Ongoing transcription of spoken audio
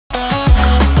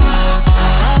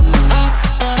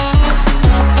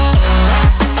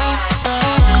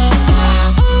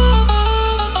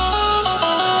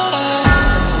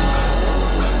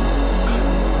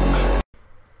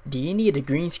need a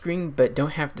green screen but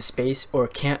don't have the space or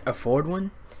can't afford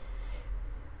one,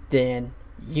 then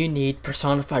you need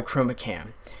Personify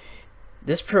Chromacam.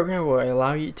 This program will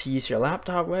allow you to use your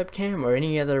laptop webcam or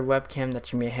any other webcam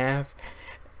that you may have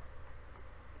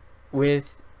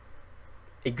with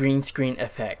a green screen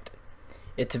effect.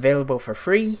 It's available for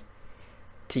free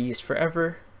to use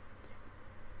forever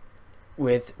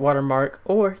with watermark,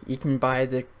 or you can buy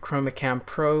the Chromacam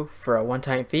Pro for a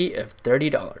one-time fee of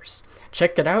 $30.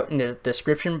 Check it out in the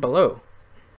description below.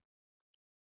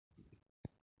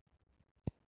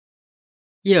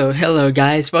 Yo, hello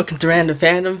guys, welcome to Random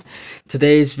Fandom.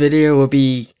 Today's video will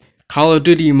be Call of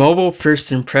Duty Mobile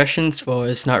first impressions. Well,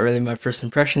 it's not really my first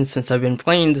impressions since I've been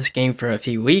playing this game for a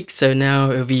few weeks, so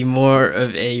now it'll be more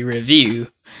of a review.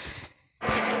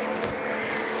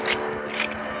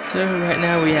 So right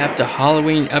now we have the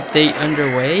Halloween update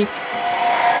underway,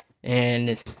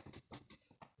 and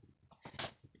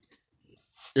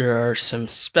there are some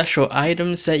special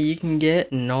items that you can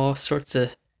get and all sorts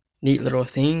of neat little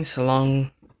things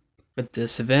along with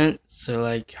this event. So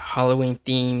like Halloween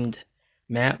themed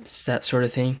maps, that sort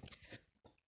of thing.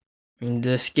 And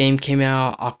this game came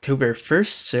out October 1st,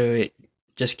 so it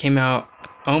just came out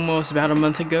almost about a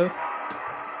month ago.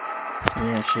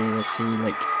 And actually, let's see,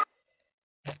 like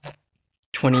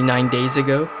 29 days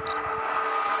ago.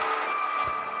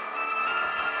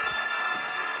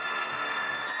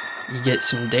 You get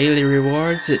some daily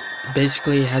rewards. It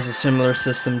basically has a similar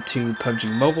system to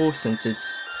PUBG Mobile, since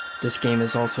this game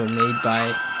is also made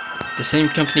by the same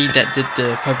company that did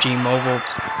the PUBG Mobile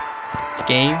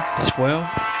game as well.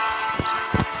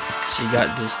 So you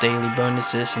got those daily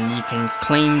bonuses, and you can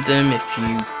claim them if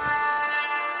you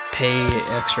pay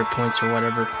extra points or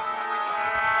whatever.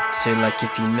 So like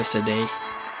if you miss a day.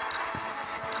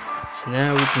 So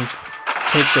now we can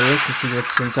take a look and see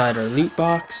what's inside our loot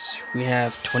box. We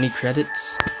have 20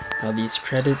 credits. Now these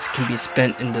credits can be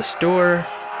spent in the store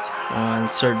on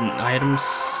certain items.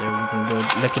 So we can go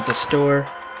look at the store.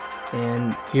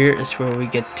 And here is where we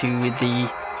get to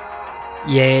the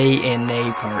yay and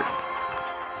nay part.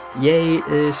 Yay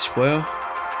is, well,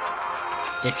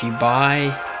 if you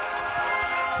buy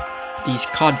these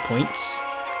COD points,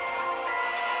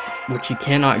 which you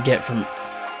cannot get from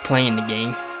playing the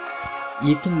game,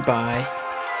 you can buy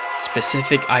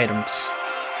specific items.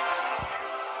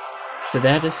 So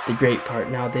that is the great part.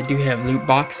 Now they do have loot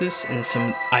boxes, and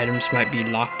some items might be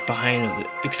locked behind an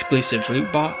exclusive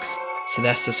loot box, so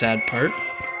that's the sad part.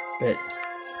 But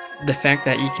the fact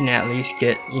that you can at least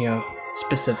get, you know,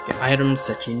 specific items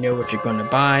that you know what you're going to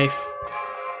buy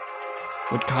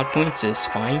with COD points is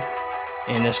fine.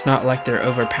 And it's not like they're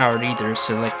overpowered either.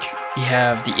 So like you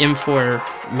have the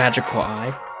M4 Magical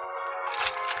Eye.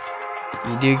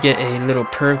 You do get a little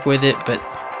perk with it, but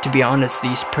to be honest,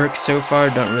 these perks so far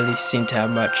don't really seem to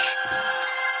have much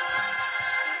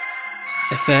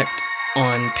effect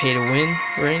on pay to win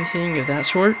or anything of that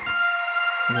sort.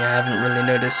 Yeah, I haven't really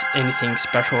noticed anything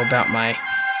special about my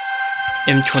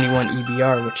M21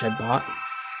 EBR, which I bought.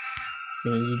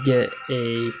 And you get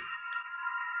a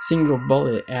single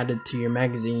bullet added to your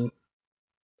magazine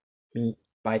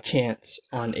by chance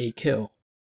on a kill.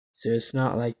 So it's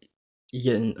not like you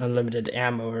get an unlimited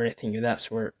ammo or anything of that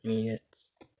sort. I mean, it's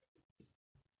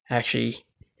actually,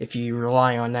 if you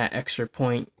rely on that extra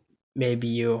point, maybe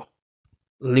you'll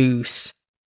lose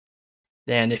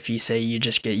than if you say you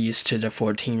just get used to the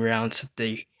 14 rounds that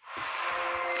the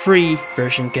free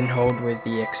version can hold with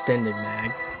the extended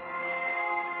mag.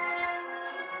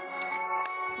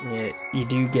 Yeah, you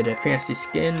do get a fancy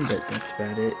skin, but that's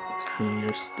about it. And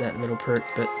there's that little perk,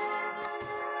 but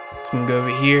you can go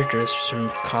over here, there's some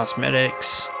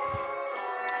cosmetics.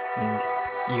 And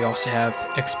you also have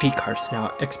XP cards. Now,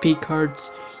 XP cards,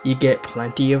 you get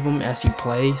plenty of them as you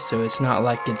play, so it's not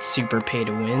like it's super pay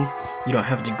to win. You don't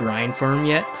have to grind for them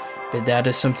yet, but that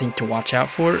is something to watch out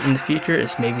for in the future,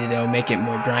 is maybe they'll make it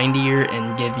more grindier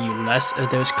and give you less of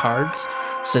those cards,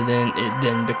 so then it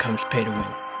then becomes pay to win.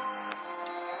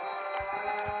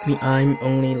 I mean, I'm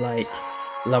only like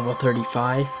level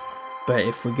 35, but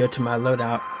if we go to my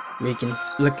loadout, we can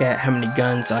look at how many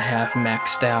guns I have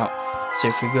maxed out. So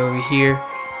if we go over here,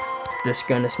 this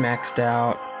gun is maxed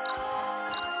out,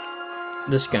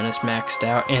 this gun is maxed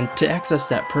out, and to access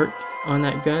that perk on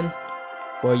that gun,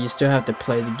 well, you still have to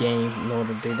play the game in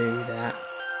order to do that,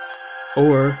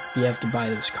 or you have to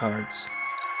buy those cards.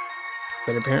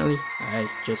 But apparently, I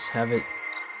just have it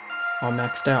all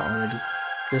maxed out already.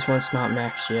 This one's not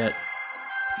maxed yet.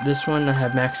 This one I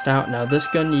have maxed out. Now this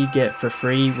gun you get for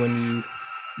free when you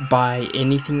buy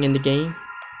anything in the game.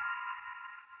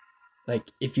 Like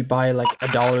if you buy like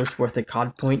 $1 worth of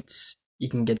COD points, you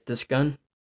can get this gun.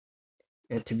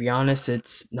 And to be honest,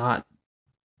 it's not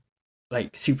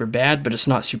like super bad, but it's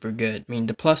not super good. I mean,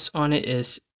 the plus on it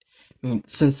is, I mean,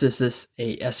 since this is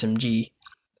a SMG,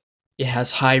 it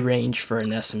has high range for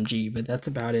an SMG, but that's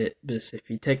about it. But if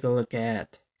you take a look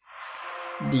at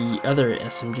the other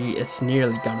SMG, it's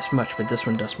nearly got as much, but this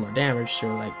one does more damage, so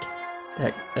like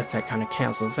that effect kind of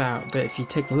cancels out. But if you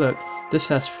take a look, this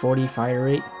has 40 fire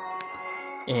rate,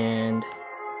 and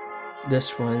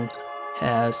this one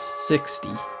has 60.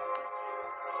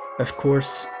 Of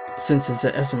course, since it's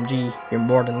an SMG, you're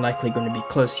more than likely going to be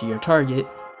close to your target,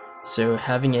 so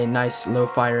having a nice low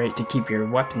fire rate to keep your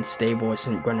weapon stable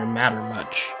isn't going to matter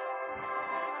much.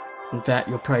 In fact,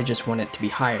 you'll probably just want it to be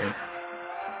higher.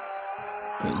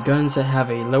 Guns that have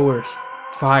a lower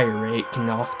fire rate can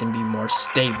often be more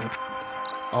stable,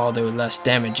 although less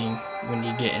damaging when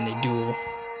you get in a duel.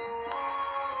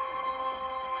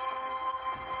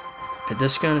 But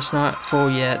this gun is not full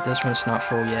yet, this one's not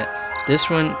full yet. This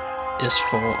one is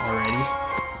full already.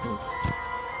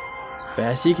 But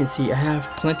as you can see, I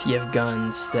have plenty of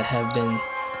guns that have been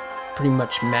pretty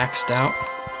much maxed out.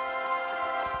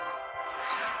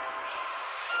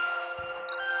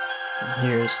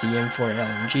 And here's the M4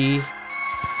 LMG.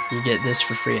 You get this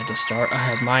for free at the start. I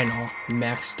have mine all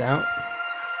maxed out.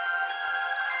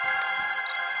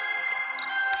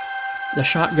 The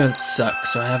shotguns suck,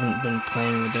 so I haven't been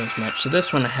playing with those much. So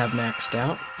this one I have maxed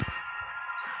out.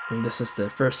 And this is the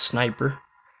first sniper,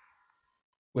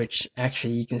 which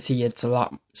actually you can see it's a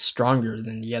lot stronger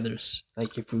than the others.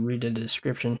 Like if we read the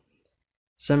description,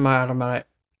 semi-automatic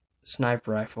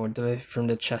sniper rifle delivered from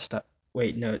the chest up.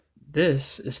 Wait, no,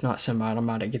 this is not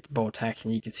semi-automatic. Get the bolt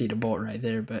action. You can see the bolt right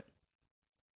there, but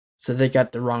so they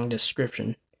got the wrong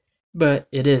description. But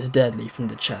it is deadly from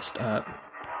the chest up.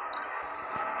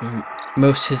 And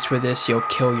most hits with this, you'll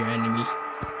kill your enemy.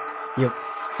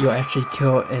 You'll actually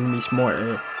kill enemies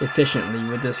more efficiently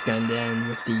with this gun than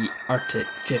with the Arctic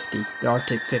 50. The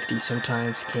Arctic 50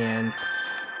 sometimes can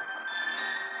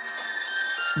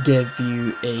give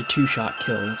you a 2-shot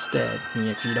kill instead. And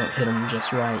if you don't hit them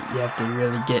just right, you have to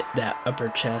really get that upper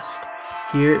chest.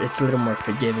 Here, it's a little more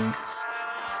forgiving.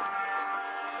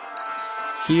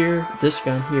 Here, this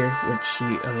gun here, which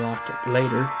you unlock it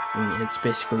later, and it's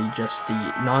basically just the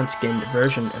non-skinned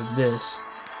version of this.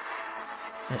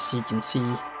 As you can see,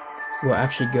 we'll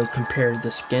actually go compare the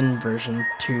skin version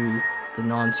to the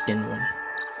non-skin one.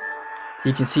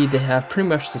 You can see they have pretty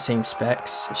much the same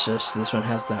specs, it's just this one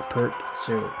has that perk,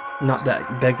 so not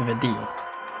that big of a deal.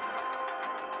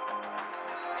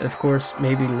 Of course,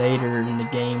 maybe later in the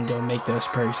game they'll make those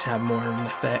perks have more of an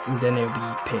effect, and then it'll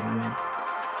be pay to win.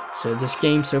 So this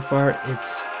game so far,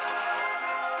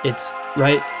 it's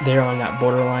right there on that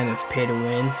borderline of pay to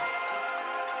win,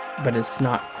 but it's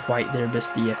not quite there, because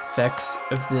the effects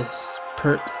of this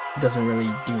perk doesn't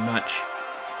really do much.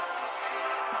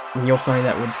 And you'll find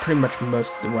that with pretty much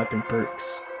most of the weapon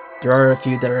perks. There are a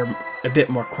few that are a bit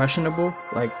more questionable,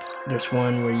 like there's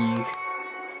one where you,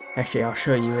 actually I'll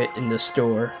show you it in the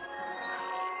store.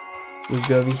 We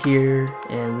go over here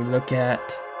and we look at,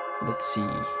 let's see,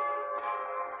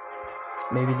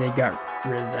 maybe they got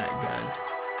rid of that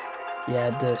gun.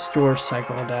 Yeah, the store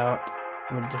cycled out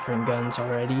with different guns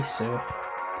already, so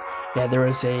yeah, there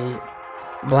was a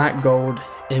black gold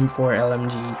M4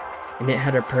 LMG, and it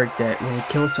had a perk that when you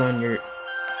kill someone, your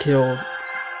kill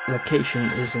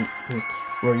location isn't,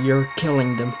 where you're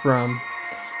killing them from,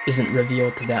 isn't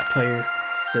revealed to that player,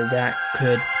 so that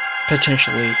could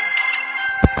potentially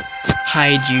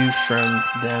hide you from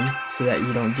them so that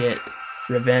you don't get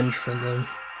revenge from them.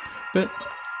 But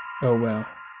oh well,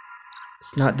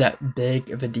 it's not that big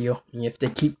of a deal. And if they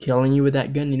keep killing you with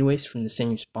that gun anyways from the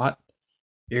same spot,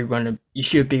 you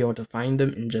should be able to find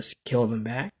them and just kill them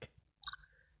back.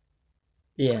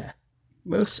 Yeah,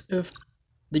 most of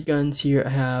the guns here I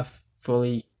have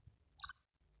fully,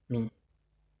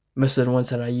 most of the ones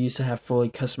that I use I have fully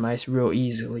customized real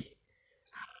easily.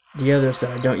 The others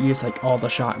that I don't use, like all the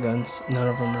shotguns, none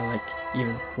of them are like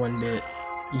even one bit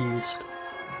used.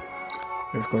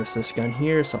 And of course this gun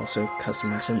here is also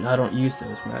customized, and I don't use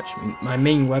those much. My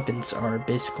main weapons are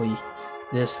basically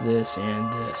this,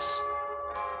 and this.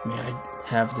 I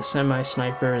have the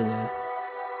semi-sniper,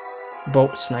 the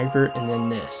bolt sniper, and then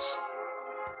this.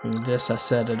 And this I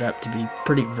set it up to be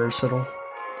pretty versatile.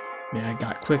 I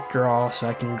got quick draw, so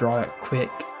I can draw it quick.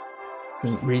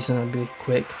 Reasonably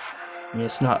quick.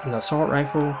 It's not an assault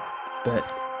rifle, but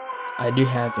I do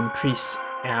have increased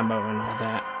ammo and all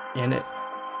that, and it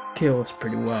kills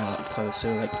pretty well up close.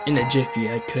 So like in a jiffy,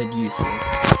 I could use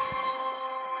it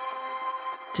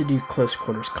to do close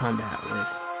quarters combat with.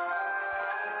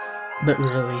 But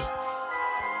really,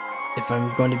 if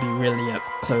I'm going to be really up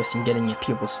close and getting in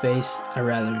people's face, I'd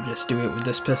rather just do it with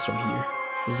this pistol here,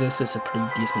 because this is a pretty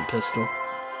decent pistol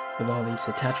with all these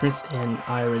attachments, and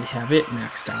I already have it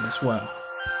maxed out as well.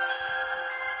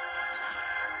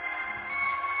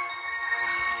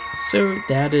 So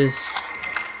that is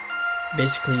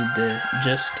basically the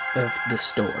gist of the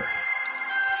store.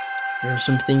 There are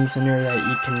some things in there that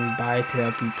you can buy to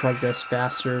help you progress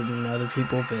faster than other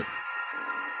people, but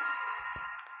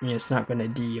it's not going to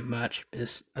do you much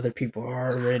because other people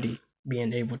are already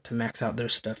being able to max out their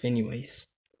stuff anyways.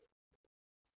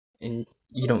 And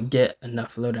you don't get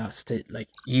enough loadouts to like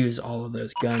use all of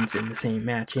those guns in the same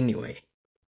match anyway.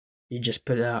 You just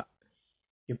put it out.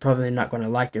 You're probably not going to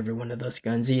like every one of those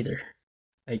guns either.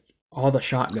 Like, all the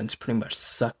shotguns pretty much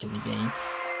suck in the game.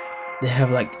 They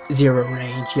have like 0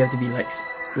 range. You have to be like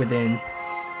within,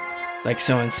 like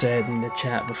someone said in the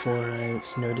chat before, I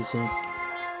was noticing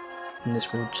in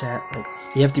this world chat, like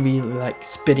you have to be like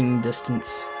spitting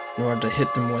distance in order to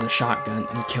hit them with a shotgun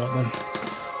and kill them.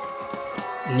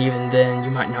 And even then,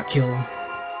 you might not kill them.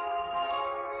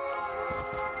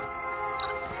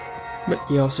 But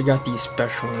you also got these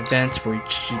special events where you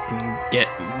can get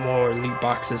more loot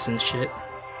boxes and shit.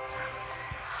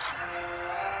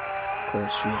 Of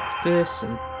course, we have this,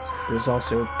 and there's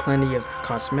also plenty of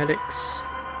cosmetics.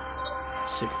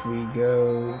 So if we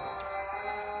go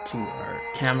to our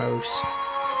camos,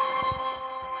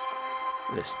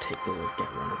 let's take a look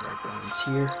at one of our guns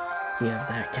here. We have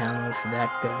that camo for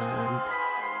that gun.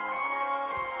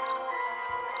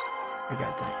 I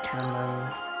got that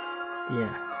camo.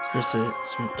 Yeah. There's some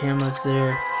camos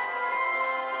there.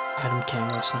 Item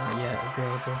camos not yet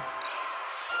available.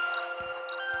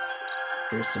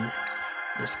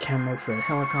 There's camo for a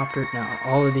helicopter. Now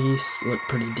all of these look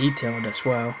pretty detailed as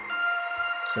well,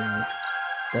 so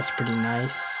that's pretty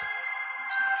nice.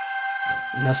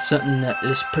 And that's something that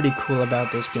is pretty cool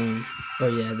about this game. Oh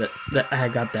yeah, that I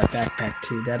got that backpack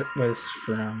too. That was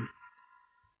from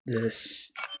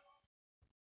this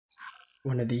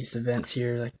one of these events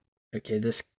here. Like, okay,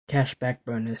 this cashback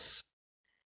bonus.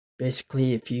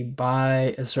 Basically, if you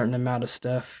buy a certain amount of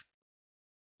stuff,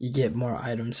 you get more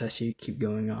items as you keep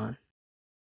going on.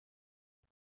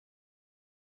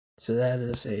 So that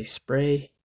is a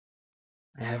spray.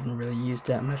 I haven't really used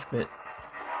that much, but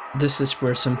this is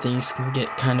where some things can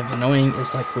get kind of annoying.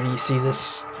 Is like when you see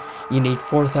this, you need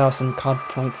 4,000 COD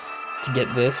points to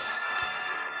get this.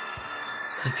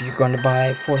 So if you're going to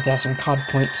buy 4,000 COD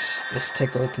points, let's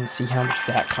take a look and see how much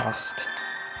that cost.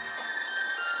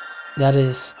 That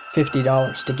is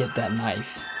 $50 to get that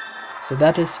knife. So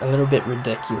that is a little bit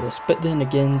ridiculous. But then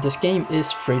again, this game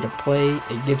is free to play.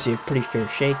 It gives you a pretty fair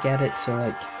shake at it. So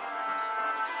like,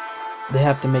 they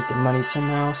have to make their money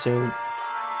somehow. So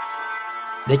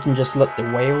they can just let the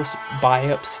whales buy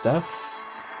up stuff,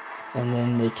 and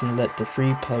then they can let the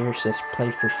free players just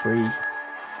play for free.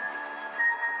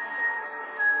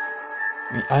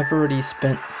 I mean, I've already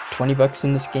spent 20 bucks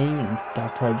in this game, and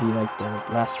that'll probably be like the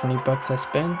last 20 bucks I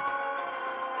spend.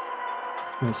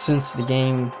 I mean, since the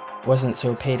game wasn't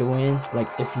so pay to win, like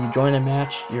if you join a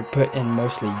match, you're put in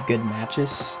mostly good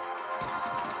matches.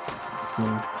 I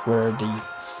mean, where the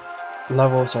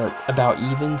levels are about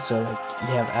even, so like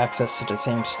you have access to the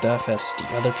same stuff as the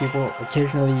other people.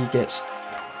 Occasionally you get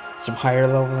some higher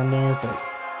level in there, but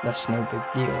that's no big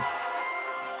deal.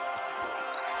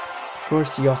 Of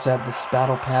course, you also have this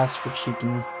battle pass, which you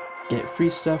can get free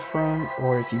stuff from,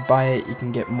 or if you buy it, you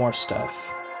can get more stuff.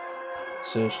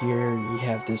 So here you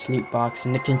have this loot box,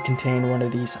 and it can contain one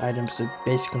of these items, so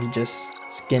basically just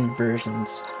skinned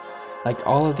versions. Like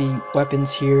all of the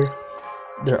weapons here,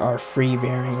 there are free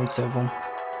variants of them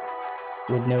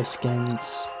with no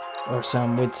skins, or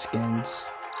some with skins.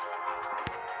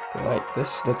 But like,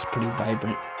 this looks pretty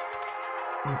vibrant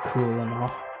and cool and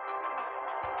all.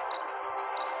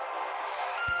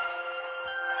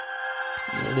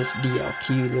 Yeah, this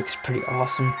DLQ looks pretty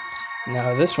awesome.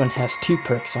 Now this one has 2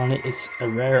 perks on it. It's a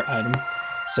rare item,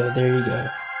 so there you go.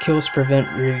 Kills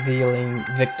prevent revealing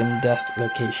victim death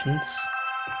locations.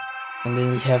 And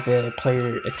then you have a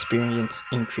player experience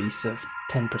increase of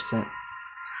 10%.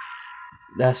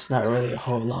 That's not really a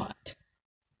whole lot.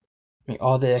 I mean,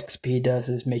 all the XP does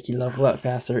is make you level up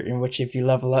faster, in which if you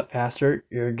level up faster,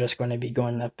 you're just going to be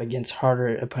going up against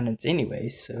harder opponents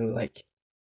anyways, so like,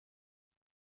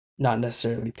 not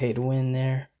necessarily pay to win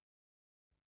there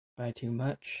by too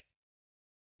much.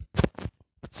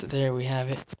 So there we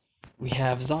have it. We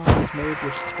have Zombies mode,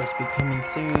 which is supposed to be coming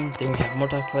soon. Then we have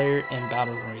multiplayer and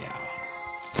Battle Royale.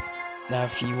 Now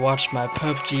if you watch my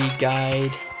PUBG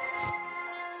guide,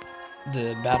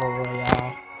 the Battle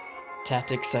Royale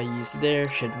tactics I use there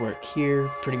should work here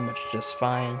pretty much just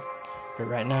fine. But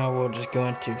right now we'll just go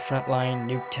into Frontline,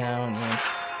 Nuketown, and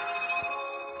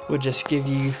we'll just give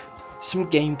you some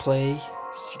gameplay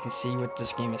so you can see what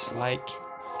this game is like.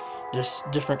 There's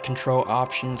different control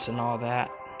options and all that.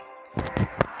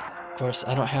 Of course,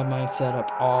 I don't have mine set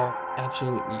up all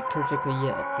absolutely perfectly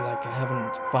yet. Like, I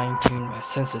haven't fine-tuned my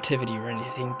sensitivity or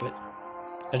anything, but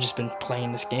I've just been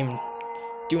playing this game and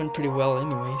doing pretty well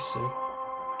anyway, so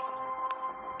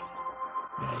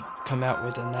I come out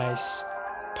with a nice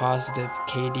positive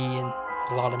KD in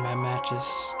a lot of my matches.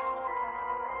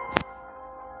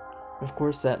 Of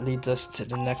course, that leads us to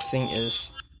the next thing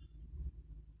is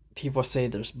people say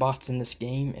there's bots in this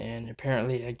game, and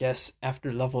apparently, I guess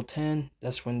after level 10,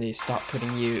 that's when they stop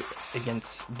putting you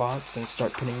against bots and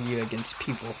start putting you against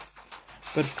people.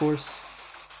 But of course,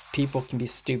 people can be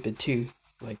stupid too.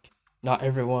 Like, not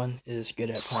everyone is good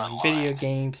at playing video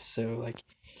games, so like,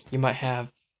 you might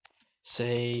have,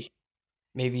 say,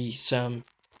 maybe some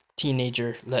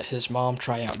teenager let his mom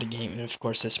try out the game, and of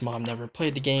course his mom never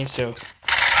played the game, so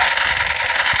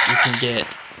you can get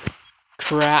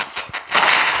crap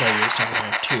players on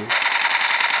there too.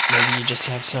 Maybe you just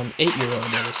have some 8-year-old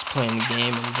that is playing the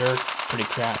game and they're pretty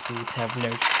crap and have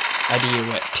no idea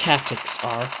what tactics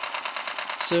are.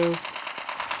 So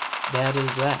that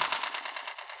is that.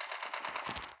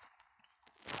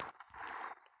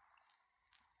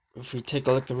 If we take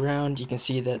a look around, you can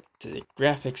see that the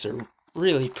graphics are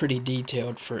really pretty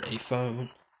detailed for a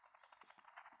phone.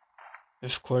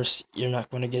 Of course, you're not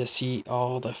going to get to see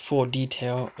all the full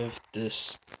detail of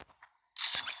this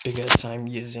because I'm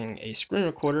using a screen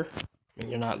recorder and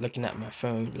you're not looking at my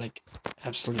phone like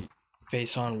absolute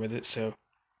face on with it, so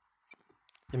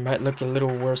it might look a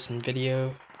little worse in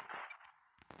video,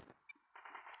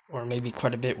 or maybe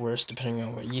quite a bit worse depending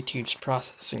on what YouTube's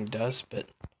processing does, but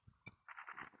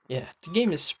yeah, the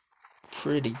game is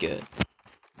pretty good.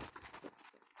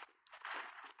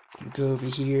 Go over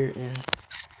here and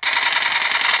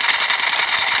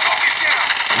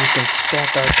we can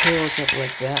stack our kills up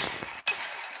like that.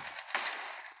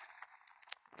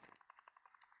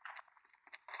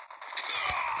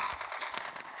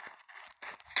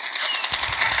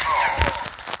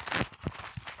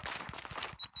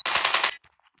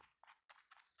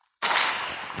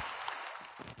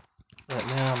 Right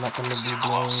now, I'm not going to be doing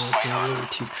anything really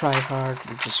too try hard.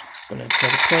 We're just going to try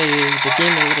to play the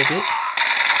game a little bit.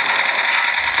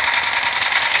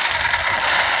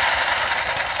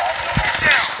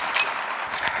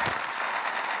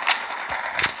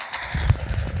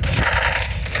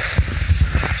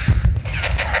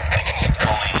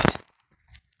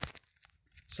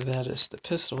 So that is the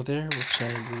pistol there, which I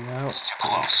blew out. It's too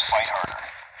close. Fight harder.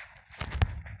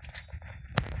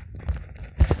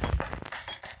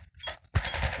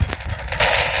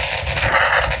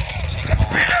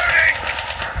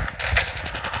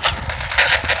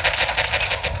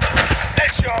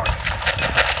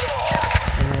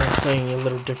 Playing a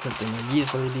little different than I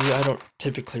usually do. I don't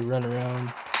typically run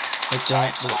around like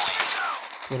that, but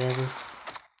whatever.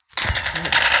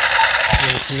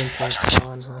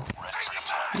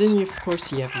 Then you, of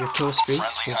course, you have your kill streaks.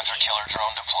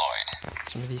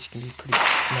 Some of these can be pretty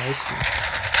nice and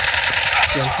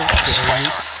gentle to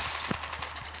release.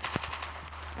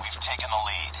 We've taken the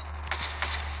lead.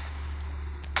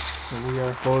 And we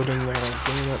are holding our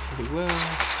game up pretty well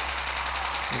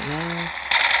right now.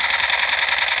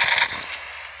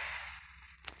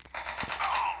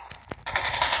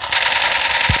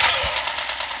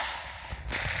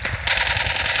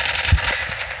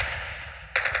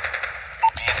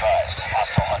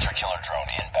 Hostile hunter-killer drone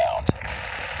inbound.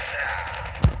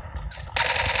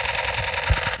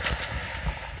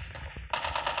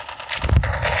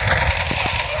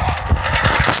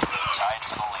 Tied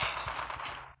for the lead.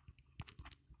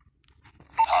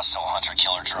 Hostile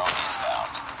hunter-killer drone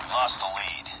inbound. We lost the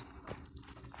lead.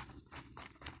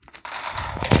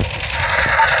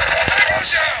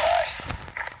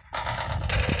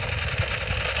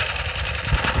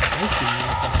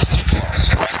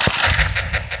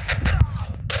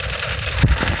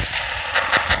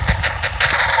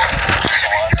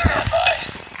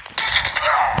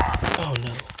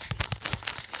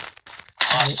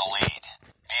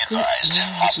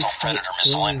 Hostile predator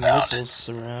missile inbound. Missiles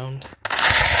around.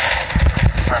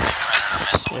 Friendly predator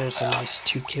missile There's a nice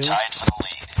 2-kill. Tied for the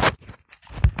lead.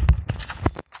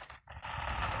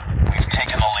 We've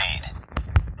taken the lead.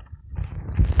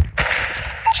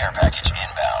 Care package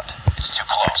inbound. It's too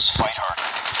close. Fight harder.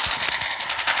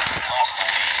 We lost the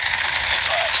lead. Be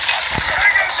advised. Hostile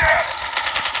sentry spotted.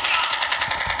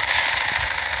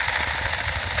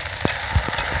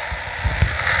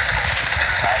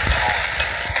 Tied for the lead.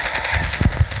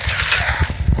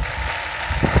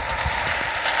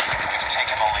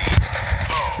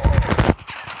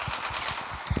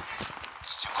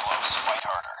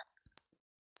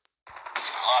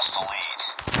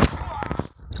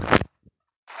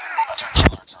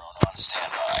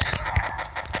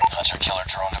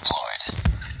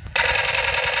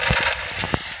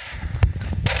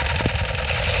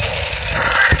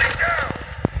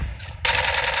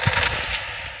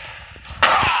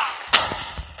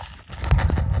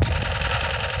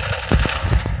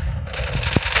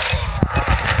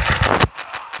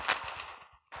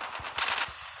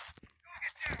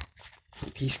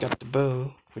 he's got the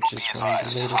bow, which is one of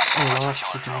the latest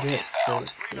unlocks you can get for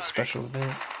the special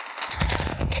event.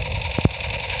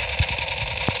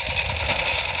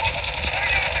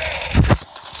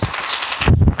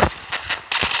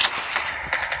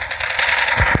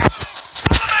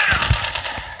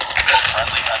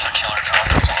 Friendly hunter-killer drone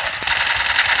deployed.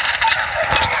 Care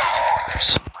package to all orders.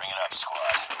 Bring it up,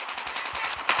 squad.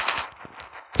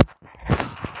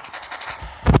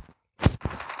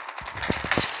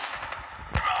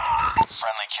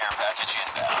 Friendly care package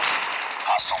inbound.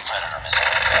 Hostile predator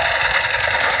missile inbound.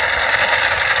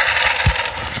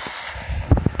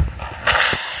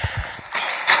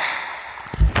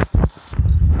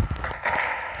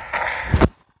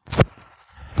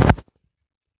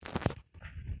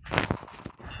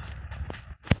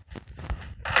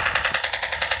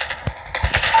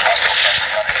 Hostile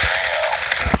sentry gunner near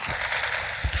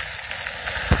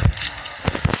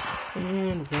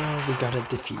AO. And well, we got a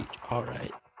defeat.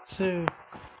 Alright, so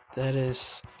that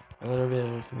is a little bit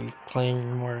of me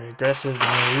playing more aggressive than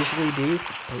I usually do.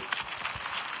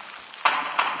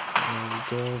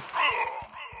 There we go.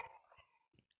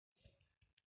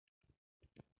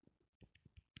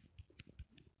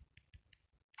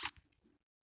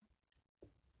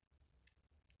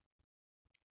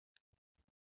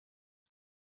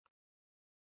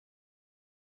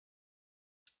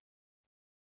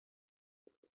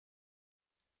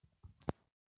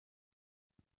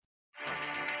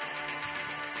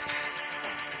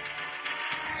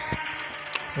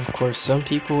 Of course, some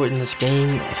people in this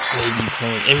game may be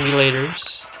playing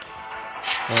emulators.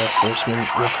 There's been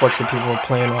reports of people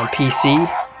playing on PC.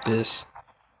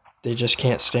 They just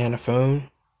can't stand a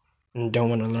phone and don't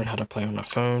want to learn how to play on a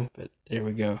phone. But there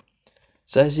we go.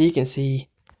 So as you can see,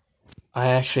 I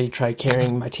actually tried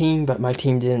carrying my team, but my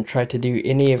team didn't try to do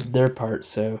any of their parts.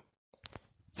 So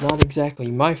not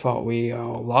exactly my fault. We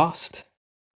all lost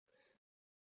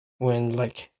when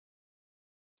like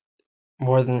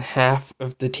more than half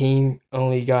of the team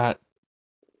only got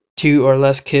 2 or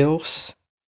less kills.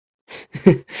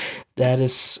 That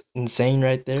is insane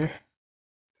right there.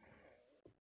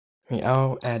 I mean,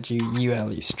 I'll add you. You at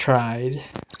least tried.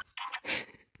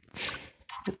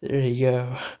 There you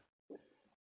go.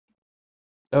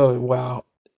 Oh, wow.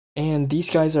 And these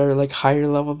guys are like higher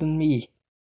level than me.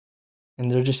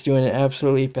 And they're just doing it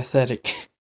absolutely pathetic.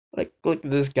 Like, look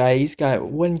at this guy. He's got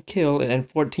 1 kill and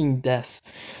 14 deaths.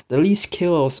 The least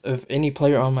kills of any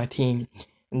player on my team.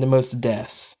 And the most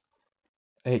deaths.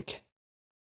 Like,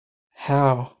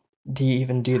 how do you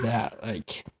even do that?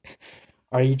 Like,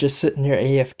 are you just sitting there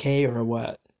AFK or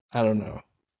what? I don't know.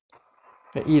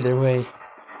 But either way,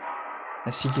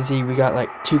 as you can see, we got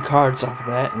like 2 cards off of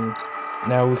that, and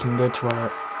now we can go to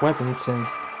our weapons and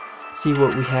see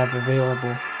what we have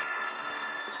available.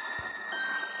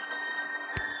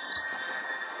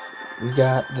 We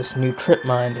got this new trip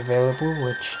mine available,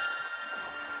 which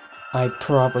I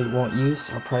probably won't use.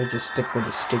 I'll probably just stick with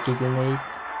a sticky grenade.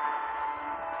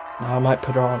 Now I might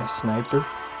put her on a sniper.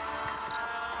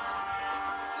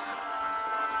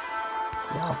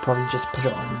 Yeah, I'll probably just put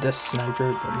it on this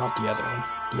sniper, but not the other one.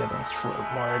 The other one's for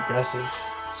more aggressive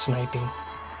sniping,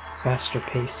 faster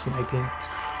paced sniping.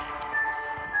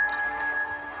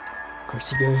 Of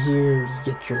course, you go here, you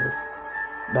get your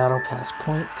battle pass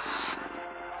points.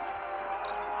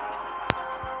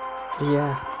 But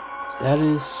yeah, that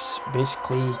is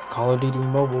basically Call of Duty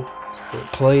Mobile. It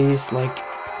plays like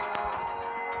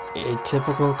a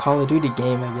typical Call of Duty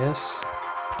game, I guess.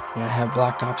 And I have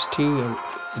Black Ops 2, and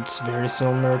it's very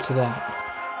similar to that.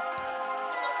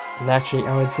 And actually,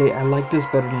 I would say I like this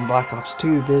better than Black Ops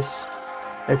 2. This,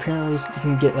 apparently, you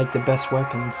can get like the best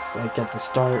weapons like at the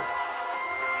start,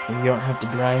 and you don't have to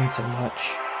grind so much.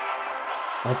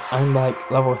 Like, I'm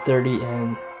like level 30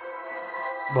 in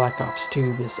Black Ops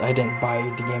 2 because I didn't buy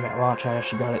the game at launch. I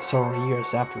actually got it several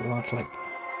years after launch. Like,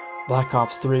 Black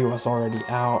Ops 3 was already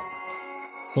out.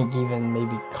 I think even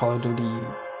maybe Call of Duty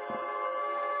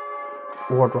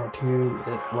World War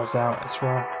II it was out as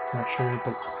well. Not sure,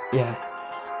 but yeah.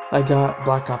 I got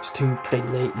Black Ops 2 pretty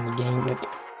late in the game. Like,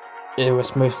 it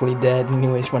was mostly dead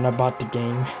anyways when I bought the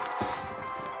game.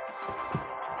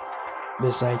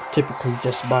 Because I typically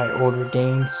just buy older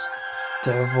games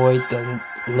to avoid the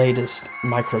latest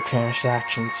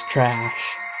microtransactions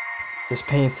trash. Just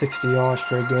paying $60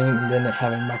 for a game and then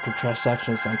having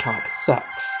microtransactions on top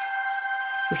sucks.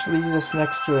 Which leads us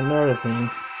next to another thing.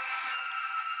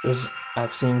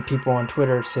 I've seen people on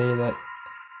Twitter say that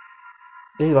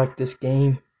they like this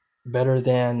game better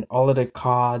than all of the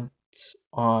CODs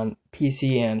on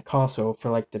PC and console for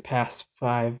like the past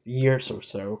 5 years or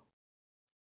so.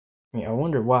 I mean, I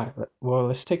wonder why. Well,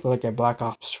 let's take a look at Black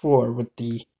Ops 4 with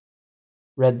the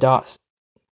red dots.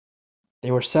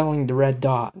 They were selling the red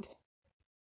dot.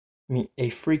 I mean, a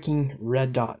freaking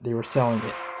red dot. They were selling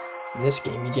it. In this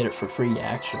game, you get it for free,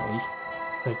 actually.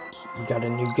 Like, you got a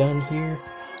new gun here.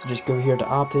 You just go here to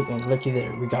AllttA, and looky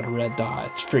there, we got a red dot.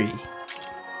 It's free.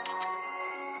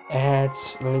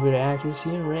 Adds a little bit of accuracy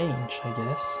and range, I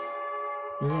guess.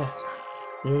 Yeah,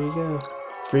 there you go.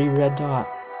 Free red dot.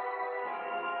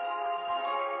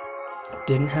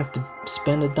 Didn't have to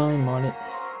spend a dime on it.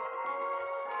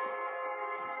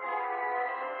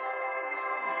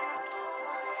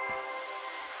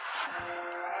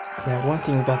 Now, one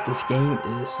thing about this game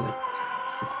is, like,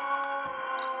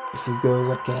 if we go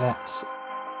look at,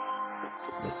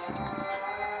 let's see.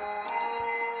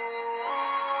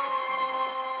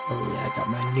 Oh yeah, I got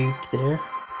my nuke there.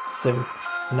 So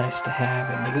nice to have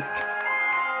a nuke.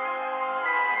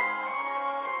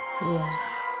 Yeah.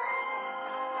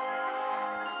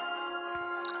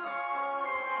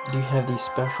 Do have these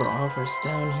special offers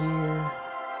down here.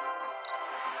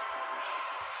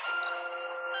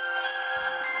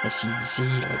 As you can see,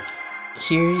 like,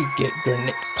 here you get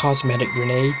cosmetic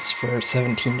grenades for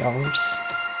 $17.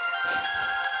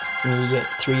 And you get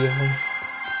 3 of them.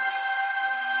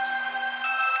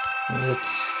 I mean,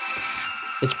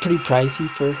 it's pretty pricey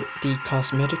for the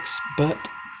cosmetics, but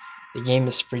the game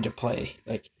is free to play.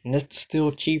 Like, and it's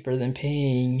still cheaper than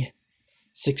paying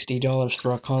 $60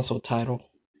 for a console title.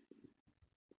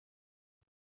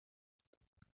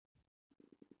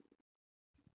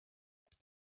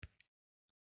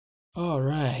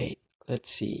 Alright, let's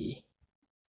see.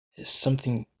 Is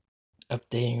something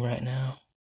updating right now?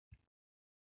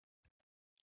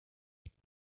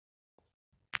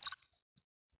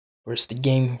 Or is the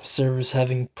game servers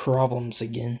having problems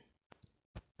again?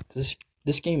 This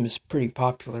game is pretty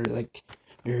popular. Like,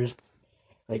 there's,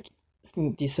 like, I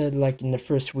think they said, like, in the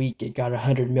first week it got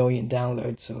 100 million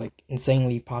downloads, so, like,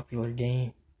 insanely popular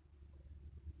game.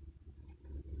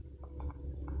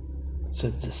 So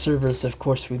the servers, of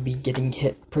course, would be getting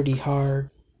hit pretty hard.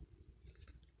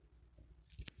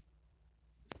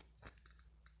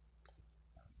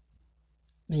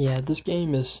 Yeah, this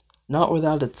game is not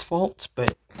without its faults,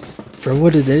 but for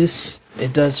what it is,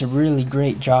 it does a really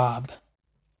great job.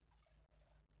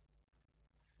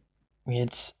 I mean,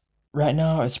 right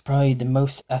now, it's probably the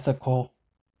most ethical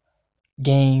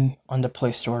game on the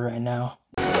Play Store right now.